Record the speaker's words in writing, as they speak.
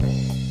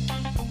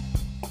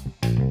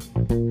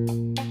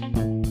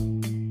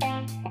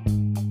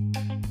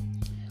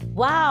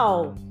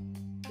Wow.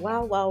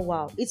 Wow, wow,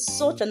 wow. It's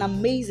such an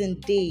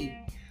amazing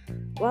day.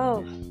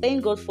 Wow.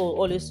 Thank God for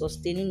always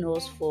sustaining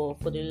us, for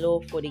the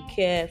love, for the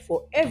care,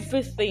 for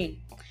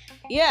everything.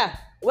 Yeah.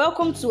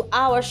 Welcome to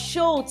our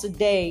show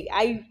today.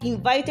 I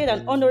invited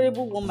an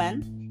honorable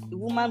woman, a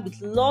woman with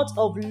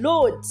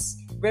loads,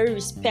 very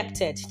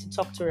respected, to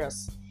talk to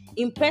us.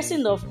 In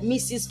person of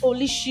Mrs.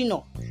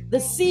 Olishino, the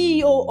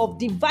CEO of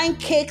Divine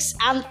Cakes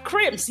and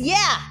Creams.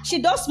 Yeah,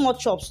 she does small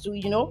chops too,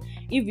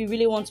 If you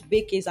really want to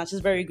bake cakes and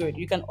she's very good,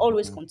 you can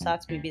always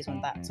contact me based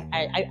on that.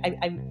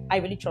 I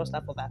really trust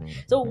her for that.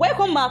 So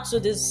welcome back to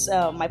this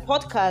my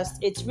podcast.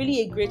 It's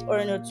really a great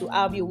honor to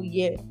have you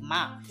here,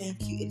 Ma.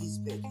 Thank you,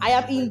 Elizabeth. I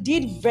am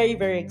indeed very,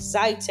 very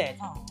excited.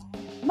 Oh.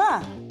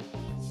 Ma,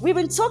 we've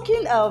been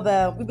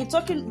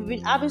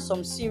having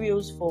some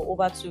serials for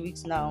over 2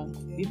 weeks now.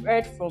 We've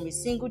heard from a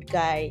single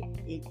guy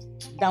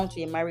down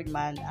to a married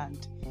man,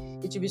 and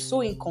it will be so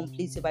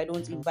incomplete if I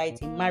don't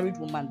invite a married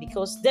woman,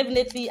 because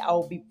definitely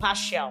I'll be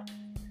partial.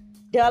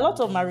 There are a lot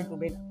of married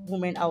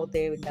women out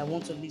there that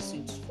want to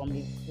listen from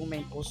a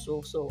woman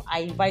also. So I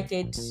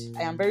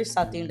am very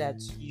certain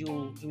that you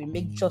will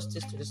make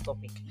justice to this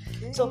topic.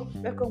 Okay. So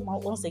welcome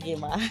once again,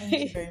 Ma. Thank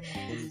you very much,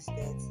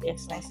 Elizabeth. Yes.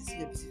 It's nice to see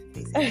your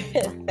beautiful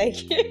face.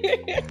 Thank you.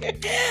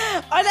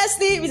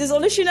 Honestly, Mrs.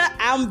 Olishina,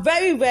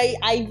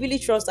 I really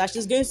trust her.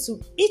 She's going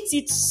to eat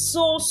it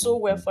so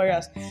well for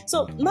us.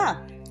 So, Ma,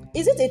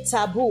 is it a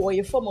taboo or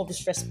a form of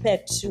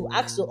disrespect to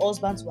ask your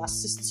husband to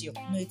assist you?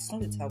 No, it's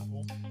not a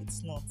taboo.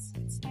 It's not.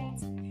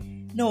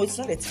 No, it's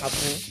not a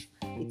taboo.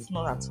 It's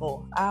not at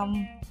all.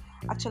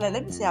 Actually,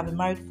 let me say I've been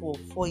married for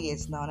 4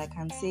 years now, and I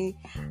can say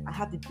I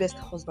have the best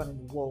husband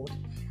in the world.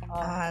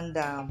 And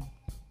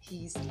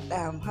he's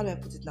how do I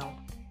put it now?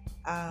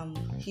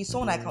 He's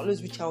someone I can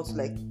always reach out to.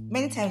 Like,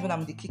 many times when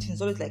I'm in the kitchen,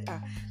 it's always like,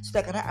 so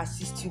that can I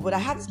assist you? But I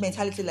have this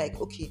mentality like,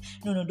 okay,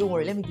 no, don't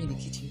worry, let me be in the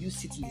kitchen, you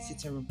sit in the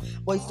sitting room.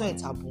 But it's not a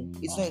taboo.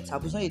 It's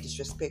not a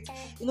disrespect.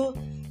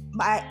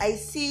 I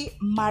see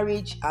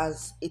marriage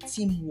as a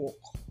teamwork.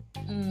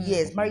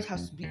 Yes, marriage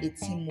has to be a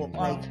teamwork.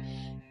 Wow. Like,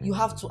 you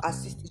have to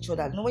assist each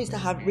other. When you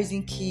start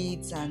raising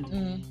kids,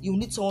 and you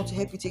need someone to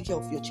help you take care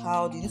of your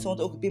child, you need someone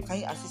to, okay, babe, can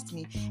you assist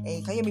me?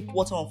 And can you help me put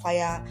water on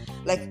fire?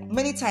 Like,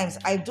 many times,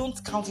 I don't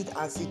count it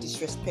as a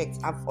disrespect.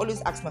 I've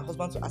always asked my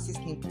husband to assist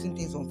me in putting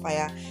things on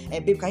fire.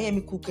 And babe, can you help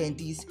me cook and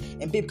this?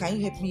 And babe, can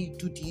you help me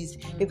do this?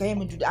 Babe, can you help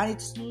me do that? And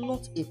it's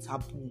not a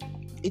taboo.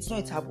 It's not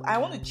a taboo. I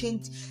want to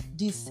change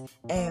this,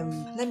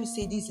 let me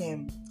say this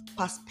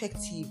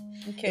perspective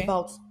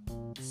about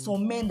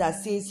some men that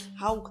says,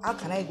 how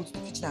can I go to the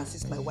kitchen and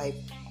assist my wife?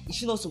 Is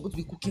she not supposed to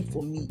be cooking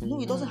for me? No,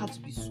 it doesn't have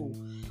to be so.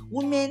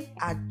 Women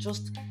are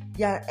just,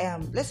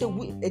 let's say,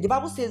 the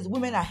Bible says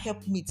women are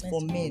helpmeet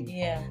for men.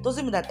 Yeah.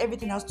 Doesn't mean that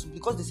everything has to,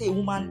 because they say a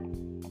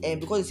woman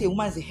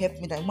is a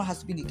helpmeet and a woman has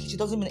to be in the kitchen,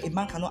 doesn't mean a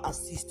man cannot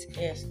assist.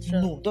 Yes,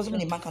 true. No, doesn't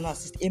mean a man cannot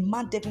assist. A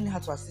man definitely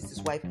has to assist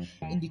his wife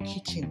in the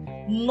kitchen,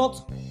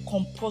 not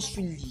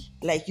compulsorily.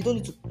 Like, you don't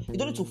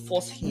need to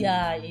force him.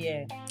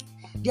 Yeah.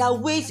 There are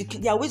ways you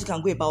can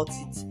go about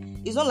it.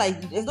 It's not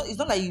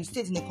like you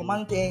state in a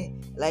command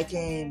like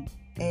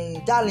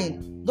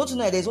darling, don't you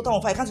know there's water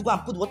on fire? I can't go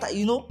and put water,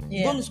 Yeah.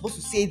 You're not supposed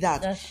to say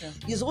that. That's true.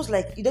 You're supposed to,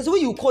 like, there's a way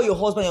you call your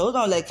husband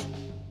like,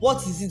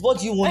 what is it? What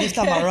do you want this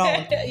time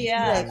around?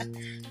 Yeah. Like,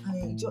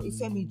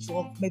 Ifemi,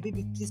 job, my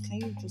baby, please, can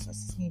you just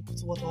assist me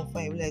put water on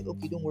fire? We're like,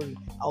 okay, don't worry,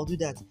 I'll do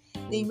that.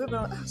 Then you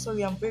remember,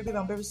 sorry, I'm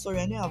very sorry.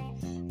 I know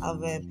I've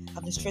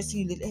been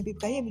stressing you lately. Hey, babe,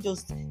 can you help me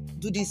just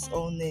do this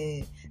on?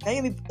 Can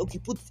you help me? Okay,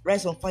 put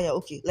rice on fire.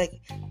 Okay,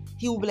 like,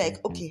 he will be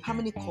like, okay, how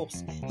many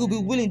cups? He'll be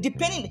willing.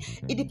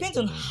 It depends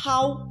on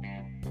how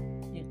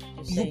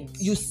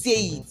you say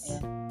it. Yeah.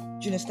 Do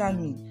you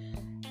understand me?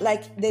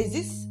 Like, there's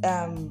this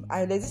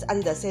adage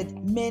that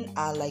said men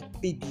are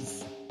like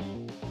babies.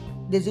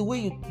 There's the way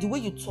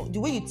you talk, the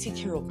way you take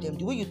care of them,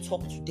 the way you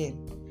talk to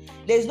them.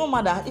 There's no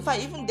matter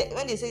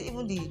when they say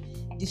even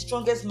the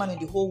strongest man in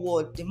the whole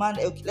world, the man,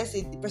 let's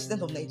say the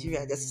president of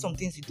Nigeria, there's some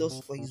things he does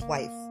for his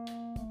wife.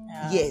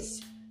 Yeah. Yes,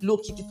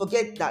 look, if you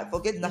forget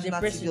the national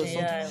TV or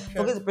something,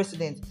 sure. forget the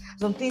president.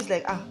 Some things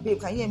like,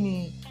 babe, can you hear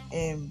me?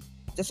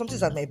 There's some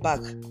things at my back.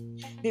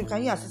 Babe,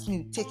 can you assist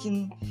me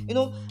taking,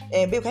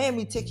 babe, can you hear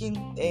me taking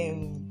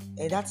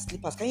that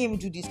slippers? Can you hear me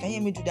do this? Can you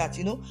hear me do that?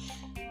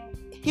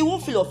 He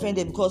won't feel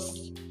offended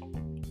because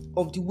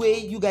of the way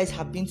you guys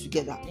have been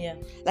together. Yeah.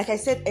 Like I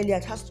said earlier,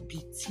 it has to be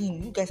a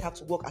team. You guys have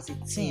to work as a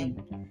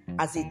team.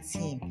 Oh.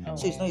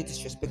 So it's not a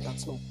disrespect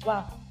at all.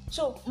 Wow.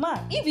 So, Ma,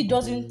 if it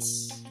doesn't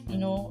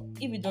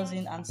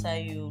answer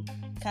you,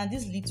 can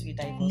this lead to a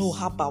divorce? No,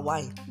 haba,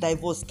 why?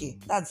 Divorce, okay?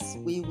 That's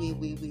way. I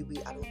don't even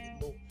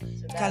know.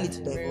 So It can't lead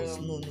to divorce.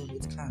 No,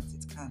 it can't.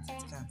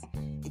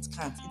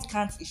 It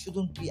can't. It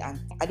shouldn't be, and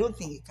I don't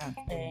think it can.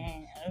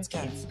 It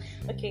can't.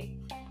 Okay.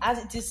 As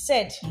it is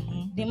said,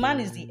 the man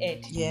is the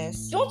head.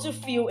 Yes. Don't you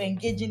feel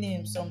engaging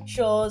in some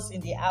chores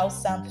in the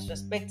house sound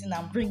disrespecting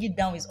and bringing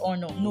down his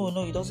honor? No,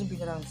 it doesn't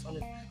bring it down his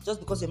honor. Just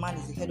because a man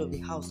is the head of the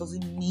house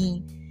doesn't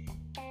mean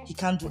he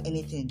can't do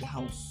anything in the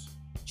house.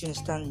 Do you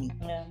understand me?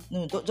 Yeah.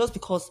 No, just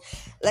because,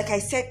 like I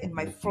said in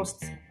my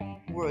first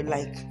word,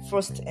 like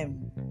first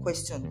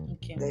question,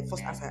 Okay. the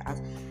first answer I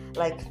asked,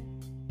 like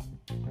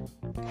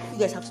you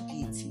guys have to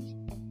pay a tea.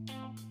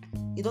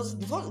 It doesn't,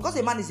 because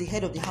a man is the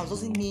head of the house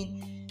doesn't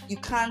mean you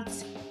can't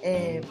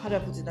how do I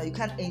put it now? You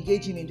can't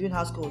engage him in doing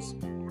house chores.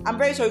 I'm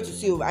very sorry to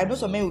say, I know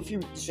some men will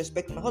feel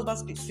disrespected. My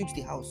husband sweeps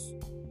the house.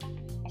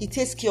 He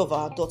takes care of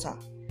our daughter.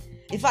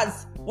 In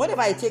fact,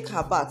 whenever I take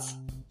her bath,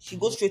 she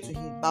goes straight to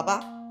him.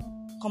 Baba,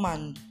 come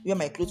and wear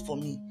my clothes for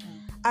me.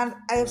 And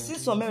I have seen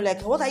some men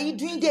like, what are you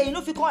doing there? You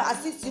know if you can't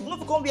assist, you know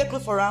if you can't wear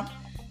clothes for him.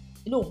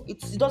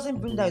 It doesn't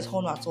bring down his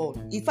honor at all.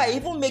 In fact, it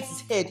even makes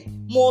his head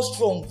more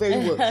strong, very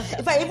well.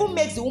 In fact, it even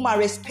makes the woman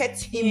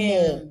respect him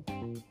more.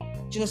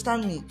 Do you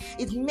understand me?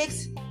 It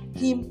makes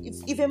him,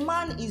 if a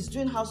man is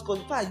doing house chores,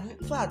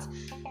 in fact,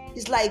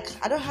 it's like,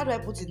 how do I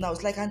put it now?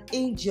 It's like an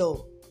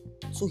angel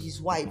to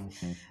his wife.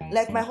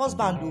 Like my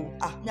husband,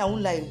 I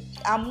won't lie.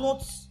 I'm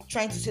not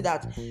trying to say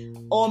that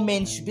all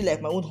men should be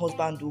like my own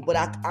husband, but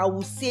I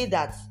will say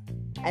that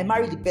I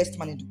married the best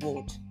man in the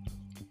world.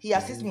 He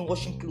assists me in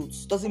washing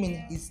clothes. Doesn't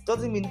mean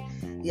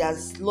he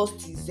has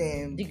lost his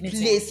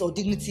place or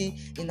dignity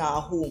in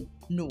our home.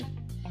 No,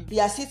 he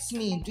assists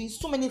me in doing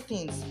so many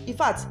things. In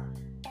fact,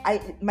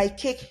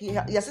 he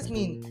assists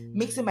me in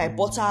mixing my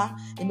butter,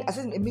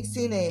 in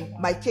mixing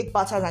my cake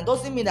batters, and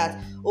doesn't mean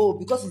that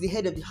because he's the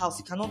head of the house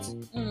he cannot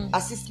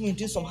assist me in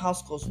doing some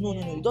house chores. No.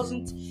 It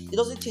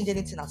doesn't change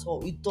anything at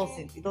all. It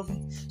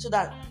doesn't. So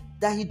that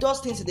he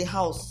does things in the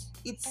house,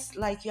 it's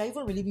like you're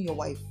even relieving your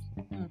wife.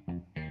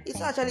 It's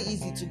not actually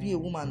easy to be a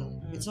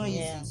woman. It's not easy.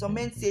 Yeah. Some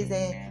men say,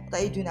 what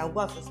are you doing? I'll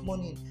go out this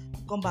morning,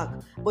 come back.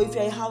 But if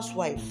you're a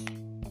housewife,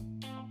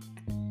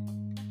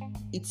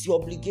 it's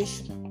your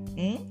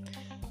obligation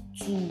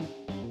to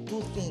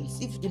do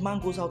things. If the man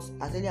goes out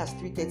as early as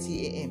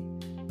 3:30 a.m.,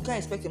 you can't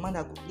expect a man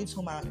that leaves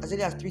home as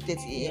early as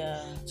 3:30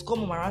 a.m. to come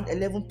home around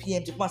 11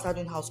 p.m. to come and start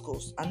doing house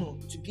chores. I know,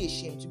 to be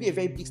ashamed, to be a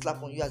very big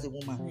slap on you as a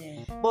woman.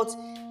 Yeah. But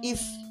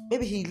if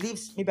maybe he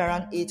leaves maybe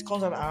around 8,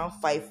 comes out around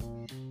 5,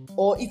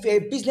 or if you're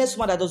a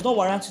businesswoman that does not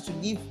warrant you to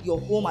leave your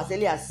home as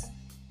early as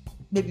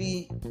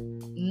maybe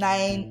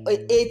 9,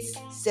 8,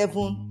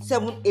 7,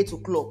 8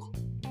 o'clock,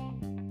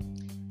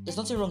 there's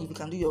nothing wrong if you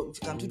can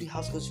do the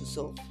house chores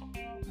yourself.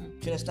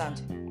 Do you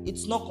understand?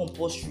 It's not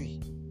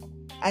compulsory,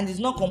 and it's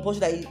not compulsory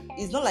that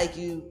it's not like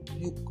you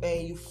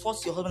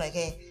force your husband like,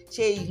 hey,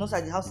 he knows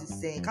that the house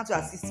is saying, can't you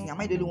assist me? Am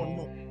I the only one?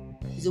 No,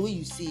 it's the way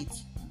you say it.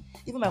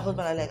 Even my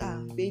husband are like,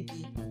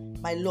 baby,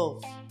 my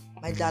love,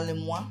 my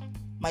darling moi,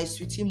 my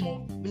sweetie mo.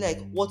 Be like,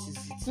 what is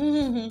it?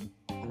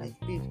 I'm like,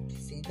 babe,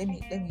 listen, let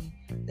me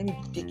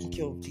be taking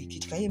care of the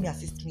kitchen. Can you hear me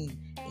assist me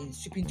in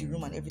sweeping the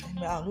room and everything?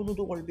 No,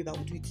 don't worry, babe, I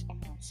will do it.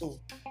 So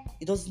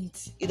it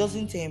doesn't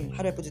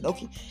how do I put it?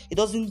 Okay, it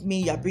doesn't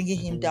mean you're bringing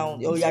him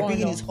down or you're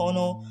bringing his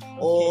honor,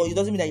 or it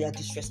doesn't mean that you're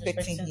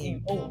disrespecting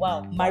him. Oh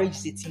wow, marriage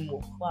is a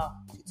teamwork. Wow,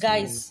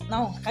 guys,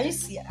 now can you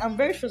see? I'm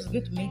very sure it's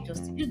going to make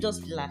justice. You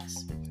just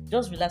relax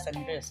and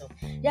enjoy yourself.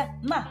 Yeah,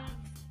 ma.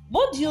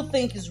 What do you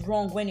think is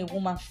wrong when a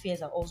woman fears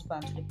her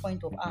husband to the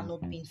point of her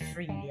not being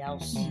free in the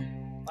house?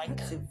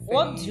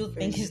 What do you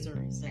think is the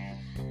reason?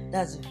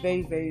 That's a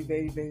very, very,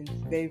 very, very,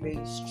 very,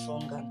 very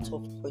strong and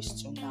tough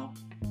question now.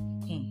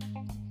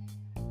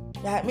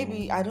 Yeah,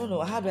 maybe I don't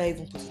know. How do I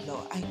even put it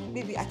now?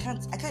 I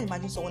can't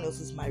imagine someone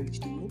else's marriage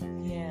though.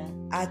 Yeah.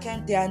 I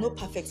can't. There are no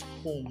perfect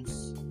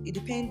homes. It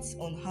depends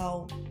on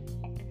how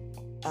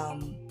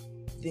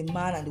the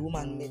man and the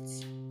woman met.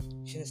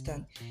 You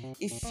understand?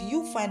 If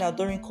you find out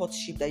during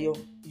courtship that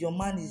your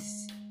man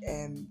is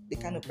the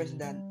kind of person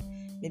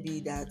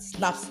that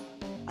snaps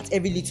at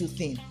every little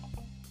thing,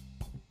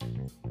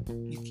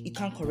 you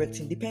can't correct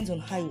him. Depends on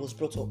how he was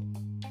brought up.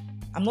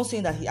 I'm not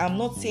saying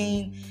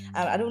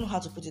I don't know how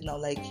to put it now.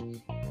 Like,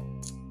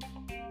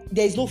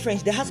 there is no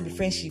friendship. There has to be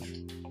friendship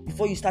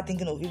before you start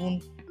thinking of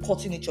even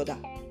courting each other.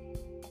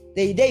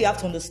 There you have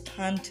to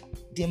understand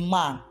the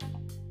man.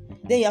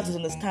 Then you have to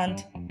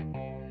understand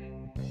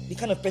the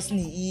kind of person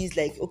he is.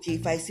 Like, okay,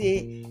 if I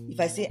say,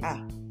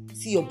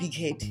 see your big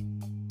head.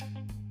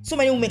 So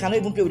many women cannot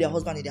even play with their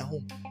husband in their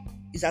home.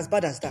 It's as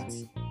bad as that.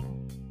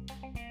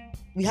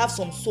 We have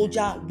some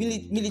soldier,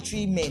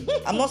 military men.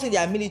 I'm not saying they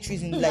are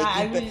militaries in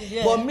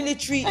but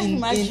military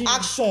in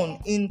action,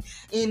 in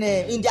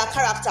their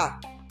character.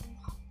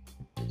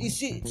 You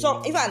see,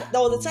 so even there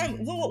was a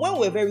time when we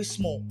were very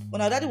small,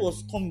 when our daddy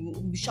was coming, we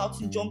would be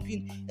shouting,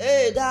 jumping,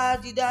 hey,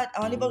 daddy, dad.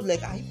 Our neighbors were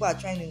like, people are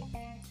trying to.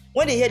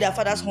 When they hear their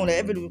father's horn, like,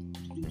 everybody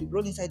will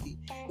run inside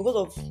because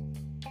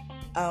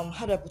of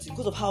how do I put it?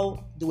 Because of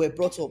how they were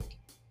brought up.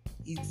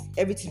 It's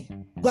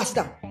everything. Go and sit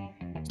down.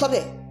 Stop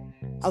there.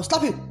 I'll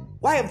slap you.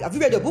 Why have you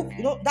read the book?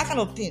 You know, that kind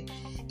of thing.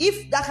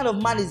 If that kind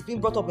of man is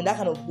being brought up in that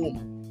kind of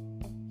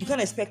home, you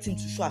can't expect him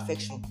to show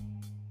affection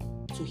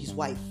to his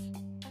wife.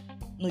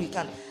 No, you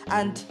can't.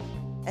 And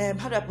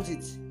how do I put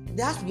it?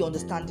 There has to be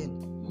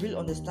understanding, real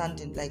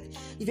understanding. Like,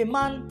 if a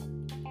man,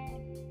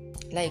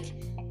 like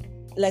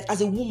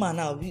as a woman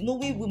now, you know,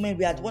 we women,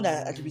 we are the one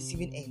that are at the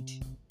receiving end.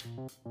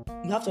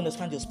 You have to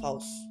understand your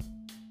spouse.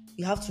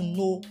 You have to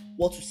know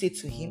what to say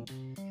to him.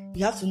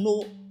 You have to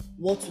know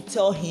what to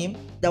tell him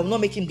that will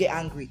not make him get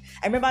angry.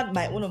 I remember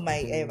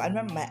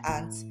my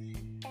aunt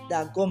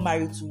that got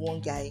married to one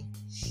guy.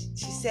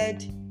 She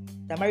said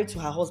they're married to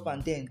her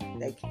husband then,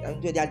 like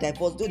they are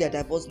divorced, though they're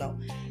divorced now.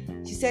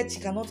 She said she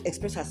cannot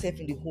express herself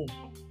in the home.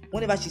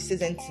 Whenever she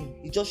says anything,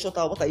 you just shut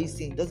out. What are you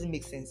saying? It doesn't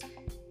make sense.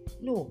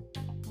 No,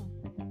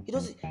 it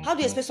doesn't. How do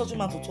you expect such a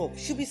man to talk?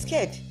 She'll be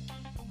scared.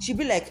 She'll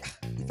be like,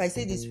 if I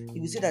say this, he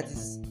will say that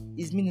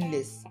is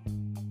meaningless.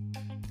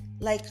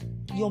 Like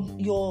your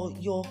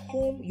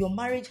home, your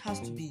marriage has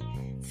to be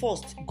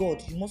first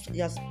God. You must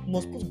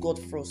put God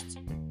first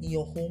in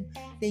your home.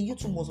 Then you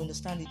two must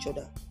understand each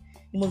other.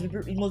 You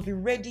must be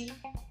ready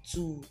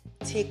to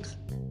take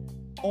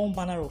all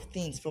manner of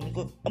things from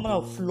God, all manner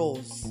of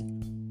flaws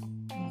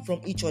from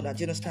each other. Do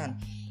you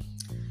understand?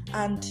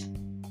 And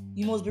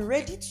you must be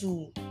ready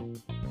to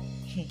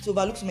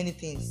overlook so many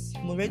things.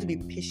 You must be ready to be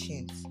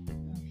patient.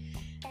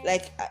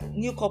 Like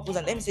new couples,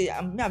 and let me say,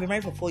 I've been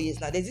married for 4 years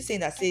now. There's this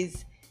saying that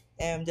says,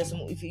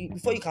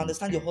 before you can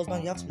understand your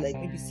husband, you have to be like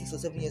maybe 6 or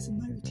 7 years in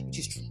marriage, which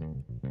is true.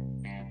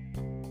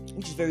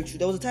 Which is very true.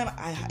 There was a time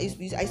I used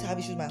to have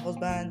issues with my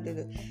husband.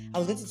 I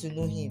was getting to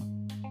know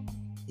him.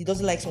 He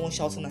doesn't like someone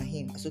shouting at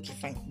him. I said, okay,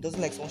 fine. He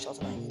doesn't like someone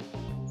shouting at him.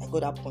 I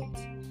got that point.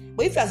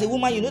 But if as a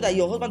woman, you know that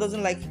your husband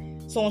doesn't like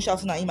someone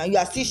shouting at him and you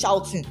are still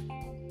shouting,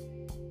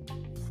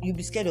 you'll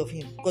be scared of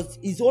him because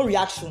his own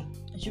reaction.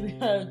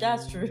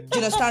 That's true. Do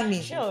you understand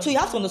me? Sure. So you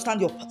have to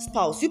understand your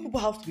spouse. You people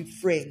have to be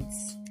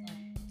friends.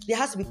 There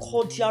has to be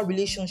cordial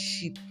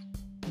relationship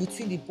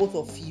between the both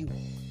of you.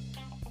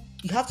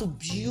 You have to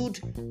build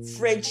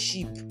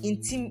friendship,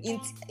 intimate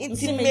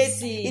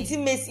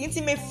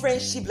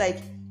friendship,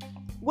 like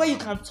where you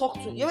can talk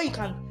to, where you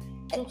can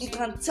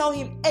tell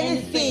him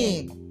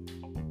anything.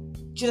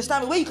 Do you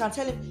understand me? Where you can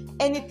tell him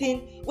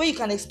anything, where you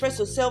can express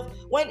yourself.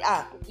 When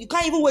you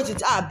can't even wait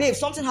to babe,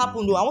 something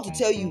happened though, I want to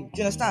tell you.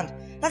 Do you understand?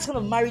 That's kind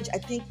of marriage I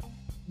think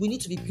we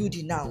need to be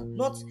building now,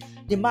 not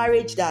the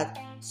marriage that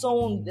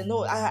someone.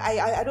 No,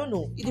 I don't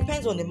know. It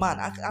depends on the man.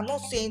 I'm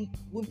not saying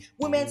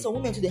women. Some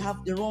women too, they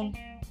run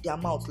their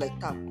mouth like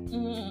that. Do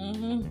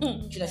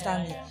you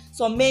understand me?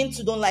 Some men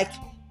too don't like.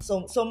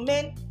 Some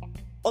men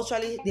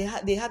actually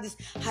they have this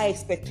high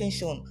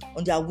expectation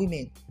on their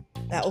women.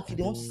 Like okay,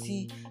 they want to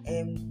see.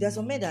 There's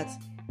some men that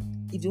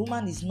if the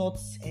woman is not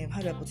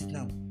how do I put it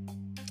now?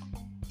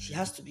 She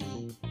has to be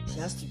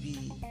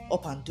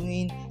up and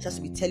doing. She has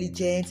to be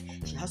intelligent.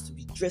 She has to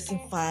be dressing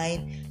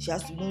fine. She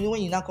has to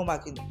when you now come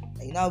back and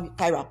you now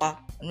tie wrapper.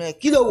 I'm like,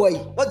 kilo boy,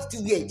 what did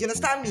you wear? Do you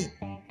understand me?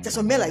 There's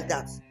some men like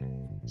that.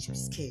 She'll be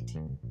scared.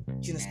 Do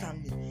you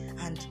understand me?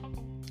 And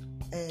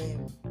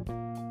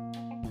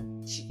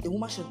the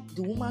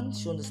woman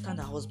should understand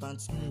her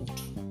husband's mood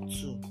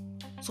too.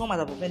 Someone might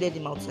have offended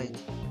him outside.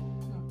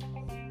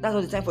 That's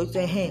not the time for you to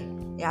say, hey,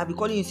 I'll be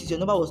calling you since your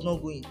number was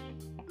not going.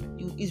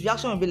 His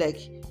reaction will be like,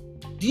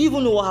 do you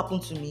even know what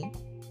happened to me?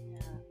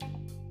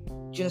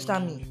 Do you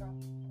understand me?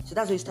 So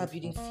that's where you start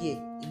building fear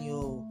in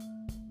your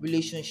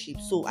relationship.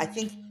 So I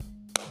think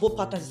both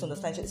partners need to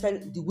understand,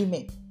 especially the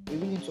women, they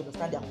really need to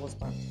understand their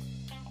husband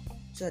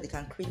so that they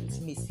can create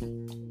intimacy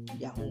in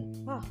their home.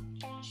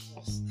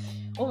 Jesus.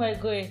 Oh my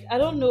God, I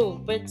don't know,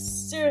 but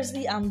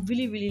seriously, I'm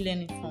really, really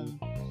learning from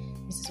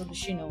Mrs.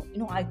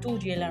 Olushino. I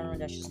told you earlier on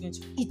that she's going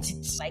to eat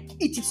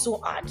it so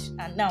hard,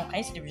 and now can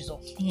you see the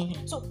result?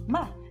 Mm-hmm. So,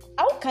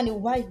 how can a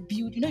wife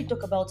build? You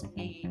talk about a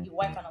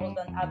wife and a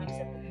husband having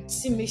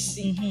this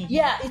intimacy. Mm-hmm.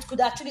 Yeah, it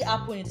could actually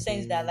happen in the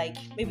sense that, like,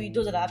 maybe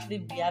those that actually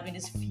be having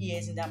these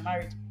fears in their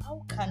marriage,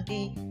 how can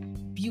they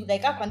build?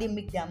 Like, how can they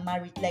make their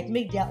marriage, like,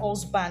 make their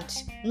husband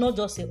not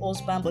just a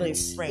husband, but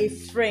a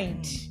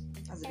friend?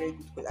 That's a very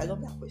good question. I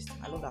love that question.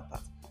 I love that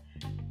part.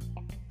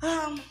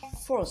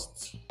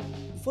 First,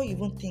 before you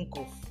even think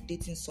of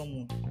dating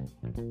someone,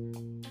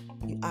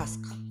 you ask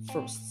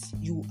first.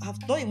 You have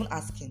not even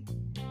asking.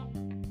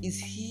 Is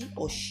he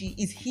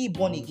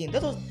born again?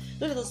 Don't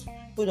let us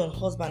put on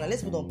husband and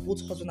let's put on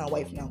both husband and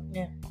wife now.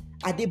 Yeah.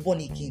 Are they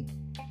born again?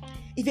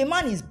 If a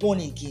man is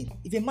born again,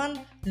 if a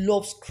man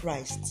loves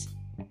Christ,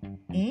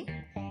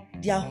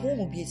 their home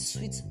will be as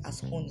sweet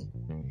as honey.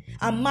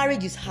 And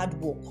marriage is hard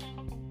work.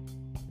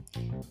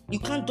 You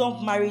can't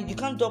dump marriage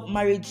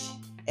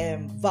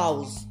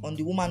vows on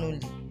the woman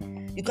only.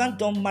 You can't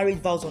dump marriage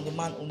vows on the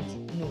man only.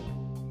 No.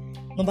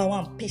 Number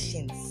one,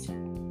 patience.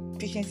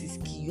 Patience is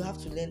key. You have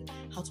to learn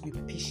how to be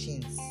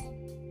patient.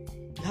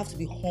 You have to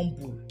be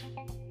humble.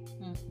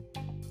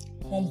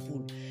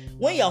 Humble.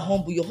 When you are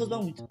humble, your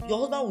husband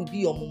will be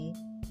your mumu.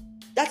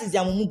 That is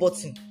their mumu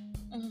button.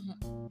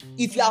 Mm-hmm.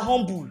 If you are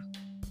humble, do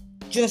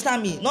you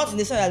understand me? Not in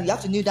the sense that you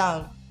have to kneel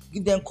down,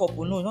 give them cup.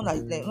 No, not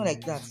like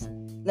that.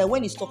 Like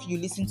when he's talking, you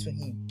listen to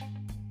him.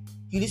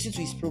 You listen to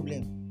his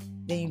problem.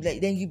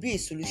 Then you be a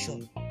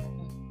solution.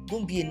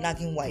 Don't be a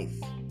nagging wife.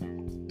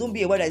 Don't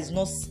be a wife that is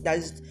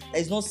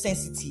not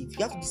sensitive. You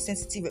have to be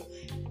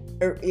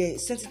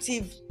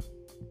sensitive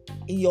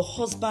in your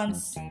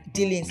husband's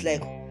dealings,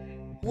 like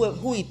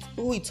who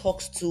he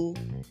talks to,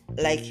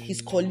 like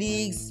his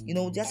colleagues. There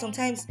are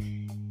sometimes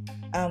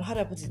how do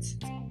I put it?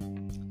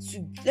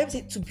 let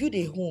me say, to build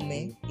a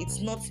home,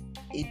 it's not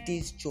a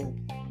day's job.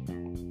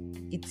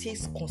 It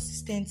takes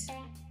consistent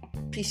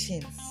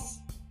patience,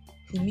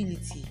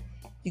 humility.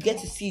 You get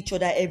to see each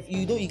other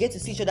you get to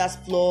see each other's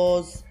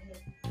flaws.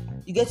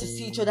 You get to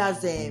see each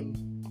other's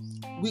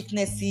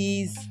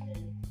weaknesses.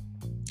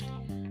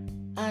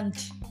 And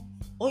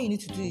all you need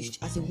to do is,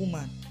 as a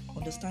woman,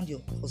 understand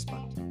your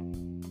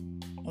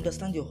husband.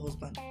 Understand your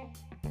husband.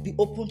 Be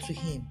open to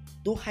him.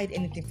 Don't hide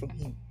anything from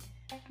him.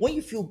 When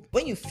you feel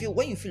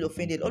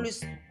offended,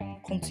 always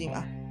come to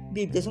him.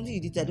 Babe, there's something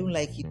you did that I don't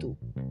like it though.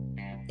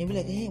 And you'll be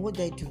like, hey, what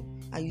did I do?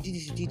 You did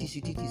this.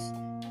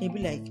 And you'll be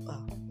like,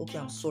 okay,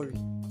 I'm sorry. Do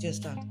you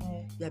understand?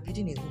 You are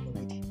building a home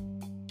already.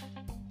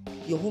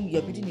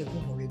 You're building a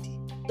home already.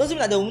 Doesn't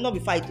mean that there will not be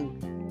fight though.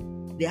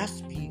 There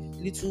has to be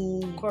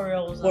little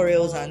quarrels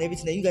and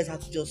everything that you guys have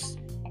to just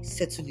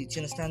settle it. Do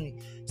you understand me?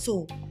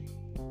 So,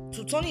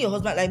 to turning your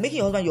husband, like making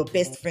your husband your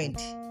best friend,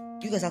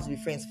 you guys have to be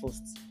friends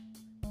first.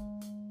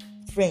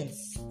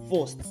 Friends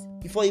first,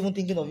 before even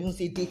thinking of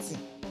say dating.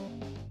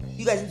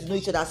 You guys need to know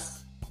each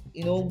other's,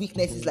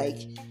 weaknesses, like,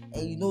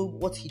 and you know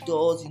what he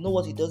does, you know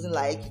what he doesn't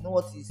like, you know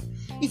what is.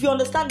 If you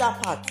understand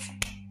that part,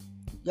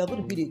 you are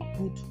going to build a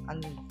good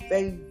and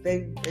very,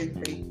 very, very,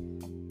 very,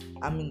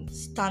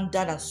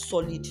 standard and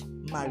solid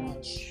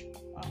marriage.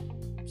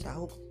 So I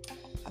hope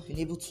I've been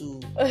able to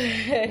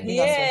bring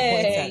out some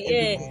points and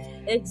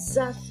everything.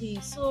 Exactly.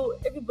 So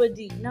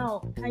everybody,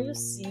 now can you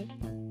see?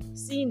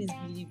 Seeing is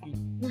believing.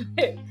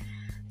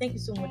 Thank you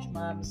so much,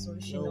 ma'am.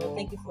 Solution.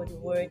 Thank you for the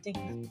word. Thank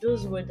you.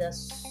 Those words are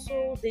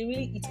they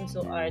really hit me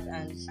so hard,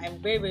 and I'm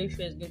very, very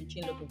sure it's going to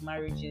change a lot of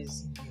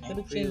marriages. It's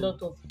going to change a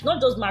lot of not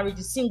just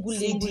marriages, single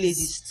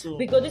ladies too.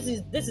 Because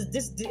this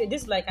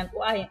is like an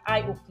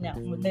eye opener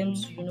for them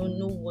to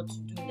know what to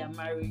do in their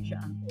marriage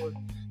and all.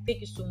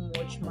 Thank you so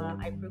much, ma.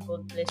 I pray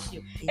God bless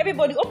you.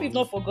 Everybody, hope you've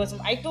not forgotten.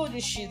 I told you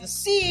she's the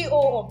CEO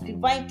of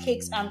Divine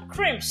Cakes and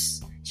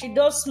Creams. She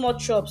does small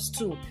chops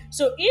too.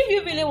 So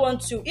if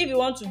you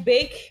want to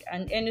bake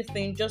and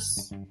anything,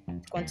 just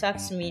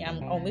contact me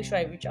and I'll make sure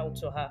I reach out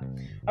to her.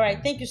 All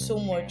right, thank you so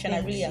much, and I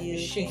really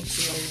appreciate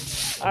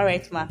you. All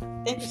right, ma.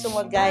 Thank you so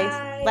much, guys.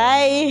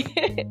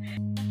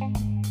 Bye.